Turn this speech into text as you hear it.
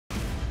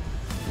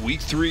Week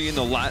 3 in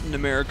the Latin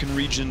American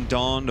region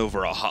dawned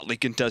over a hotly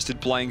contested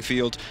playing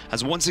field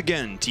as once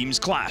again teams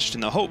clashed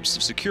in the hopes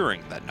of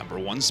securing that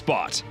 #1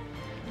 spot.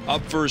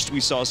 Up first, we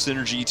saw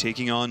Synergy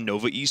taking on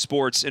Nova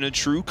Esports in a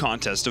true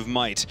contest of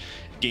might.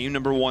 Game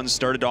 #1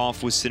 started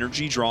off with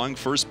Synergy drawing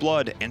first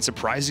blood and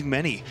surprising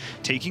many,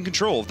 taking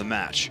control of the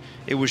match.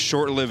 It was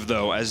short-lived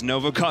though, as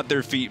Nova caught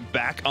their feet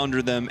back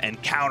under them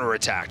and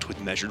counterattacked with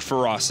measured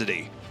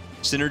ferocity.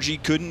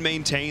 Synergy couldn't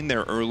maintain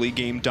their early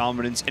game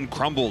dominance and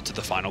crumbled to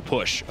the final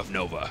push of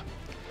Nova.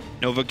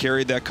 Nova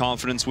carried that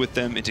confidence with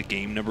them into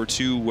game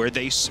 #2, where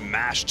they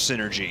smashed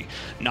Synergy,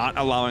 not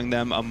allowing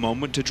them a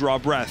moment to draw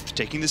breath,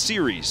 taking the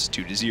series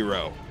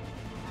 2-0.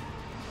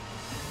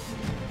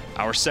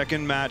 Our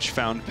second match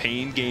found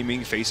Pain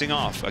Gaming facing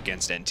off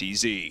against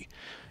NTZ.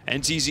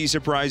 NTZ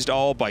surprised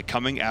all by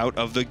coming out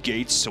of the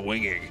gate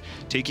swinging.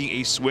 Taking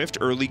a swift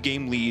early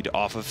game lead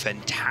off a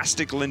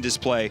fantastic Lindis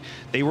play,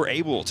 they were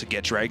able to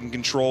get Dragon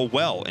control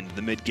well into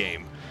the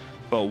mid-game.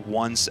 But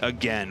once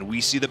again,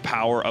 we see the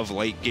power of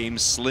late-game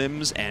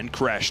Slims and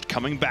Crest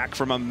coming back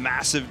from a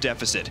massive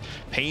deficit.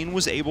 Pain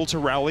was able to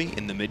rally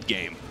in the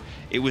mid-game.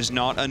 It was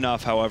not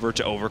enough, however,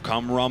 to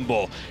overcome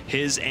Rumble.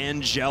 His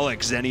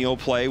angelic Zenio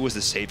play was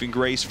the saving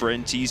grace for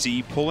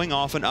NTZ, pulling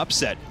off an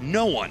upset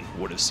no one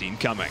would have seen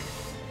coming.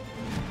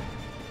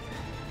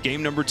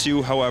 Game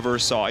 #2, however,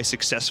 saw a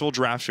successful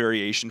draft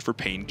variation for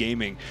Pain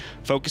Gaming.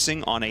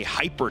 Focusing on a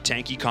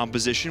hyper-tanky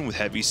composition with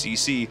heavy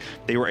CC,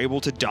 they were able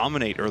to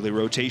dominate early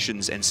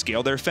rotations and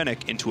scale their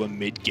Fennec into a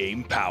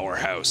mid-game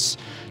powerhouse.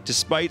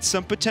 Despite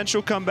some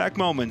potential comeback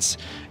moments,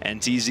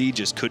 NTZ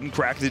just couldn't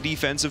crack the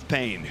defense of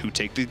Pain, who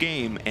take the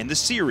game and the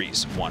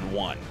series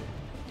 1-1.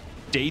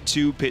 Day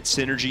 2 pit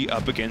Synergy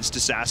up against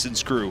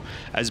Assassin's Crew,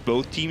 as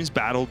both teams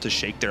battled to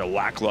shake their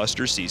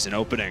lackluster season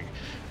opening.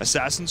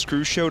 Assassin's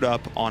Crew showed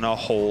up on a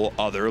whole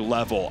other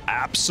level,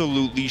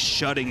 absolutely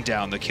shutting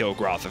down the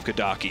Kilgroth of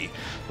Kadaki,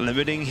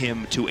 limiting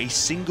him to a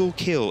single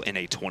kill in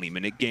a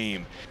 20-minute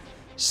game.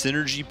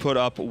 Synergy put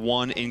up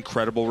one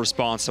incredible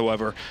response,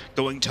 however,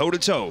 going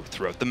toe-to-toe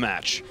throughout the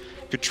match.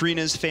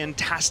 Katrina's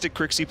fantastic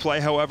Crixie play,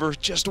 however,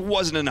 just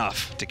wasn't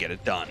enough to get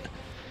it done.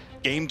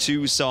 Game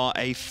 2 saw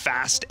a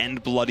fast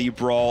and bloody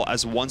brawl,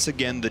 as once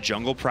again the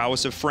jungle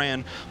prowess of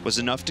Fran was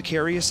enough to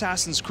carry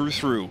Assassin's Crew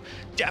through,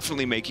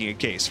 definitely making a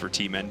case for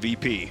Team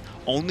MVP,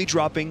 only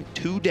dropping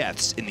 2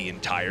 deaths in the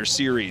entire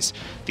series.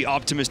 The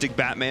optimistic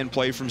Batman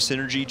play from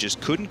Synergy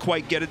just couldn't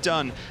quite get it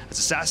done, as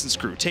Assassin's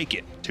Crew take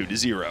it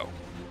 2-0.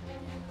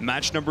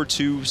 Match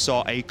 #2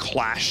 saw a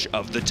clash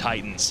of the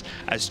Titans,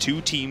 as two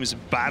teams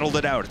battled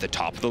it out at the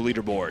top of the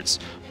leaderboards.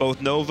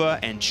 Both Nova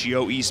and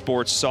Geo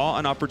Esports saw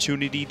an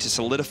opportunity to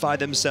solidify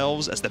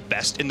themselves as the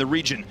best in the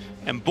region,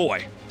 and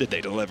boy, did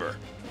they deliver.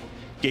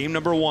 Game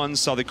 #1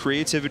 saw the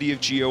creativity of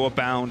Geo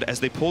abound as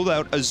they pulled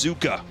out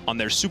Azuka on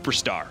their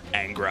superstar,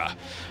 Angra.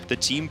 The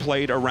team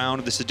played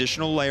around this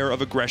additional layer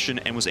of aggression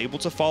and was able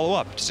to follow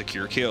up to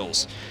secure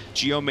kills.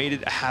 Geo made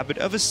it a habit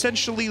of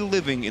essentially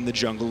living in the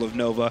jungle of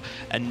Nova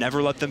and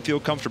never let them feel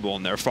comfortable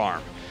in their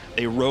farm.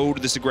 They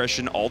rode this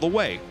aggression all the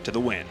way to the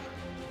win.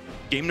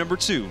 Game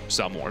 #2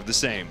 saw more of the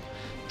same.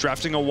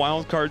 Drafting a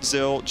wildcard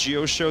Zill,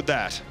 Geo showed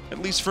that,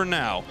 at least for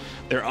now,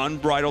 their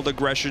unbridled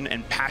aggression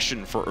and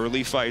passion for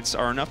early fights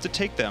are enough to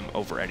take them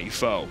over any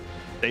foe.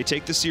 They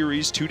take the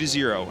series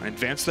 2-0 and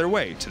advance their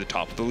way to the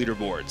top of the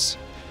leaderboards.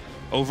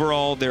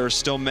 Overall, there are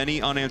still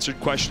many unanswered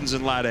questions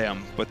in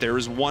LATAM, but there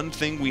is one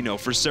thing we know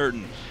for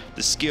certain: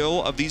 the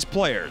skill of these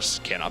players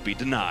cannot be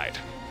denied.